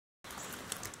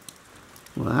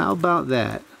Well, how about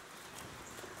that?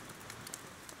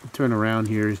 I'll turn around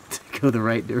here to go the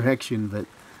right direction, but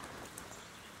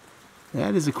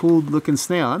that is a cool looking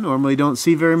snail. I normally don't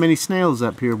see very many snails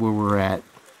up here where we're at,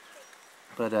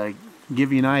 but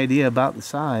give you an idea about the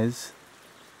size.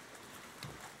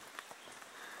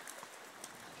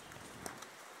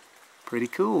 Pretty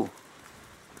cool.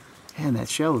 And that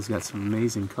shell has got some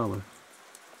amazing color.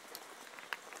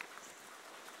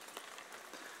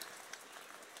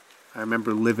 I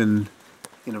remember living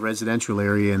in a residential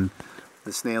area, and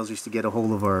the snails used to get a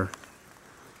hold of our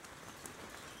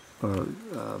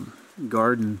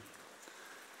garden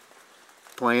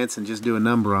plants and just do a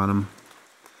number on them.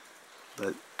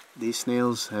 But these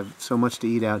snails have so much to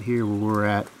eat out here where we're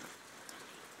at.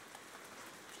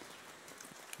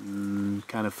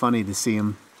 Kind of funny to see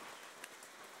them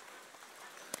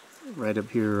right up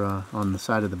here on the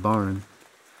side of the barn.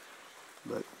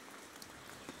 But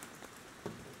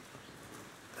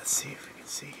let's see if we can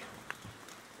see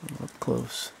up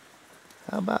close.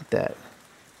 How about that?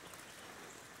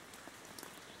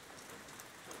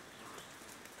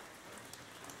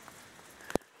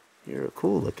 You're a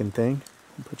cool looking thing.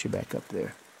 I'll put you back up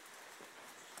there.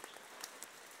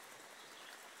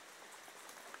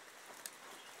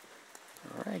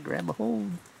 Alright, grab a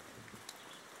hold.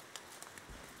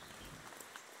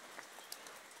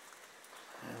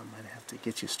 I might have to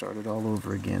get you started all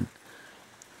over again.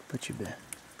 Put you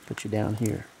down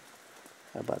here.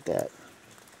 How about that?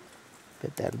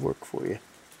 Bet that'd work for you.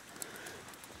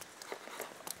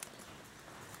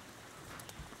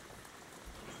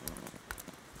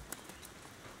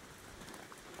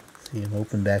 See him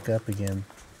open back up again.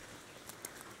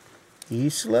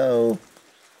 He's slow.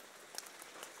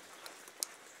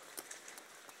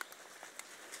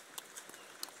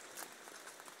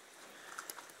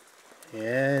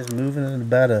 Yeah, he's moving at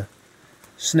about a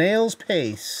snail's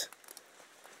pace.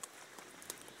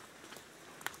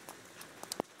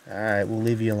 Alright, we'll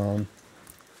leave you alone.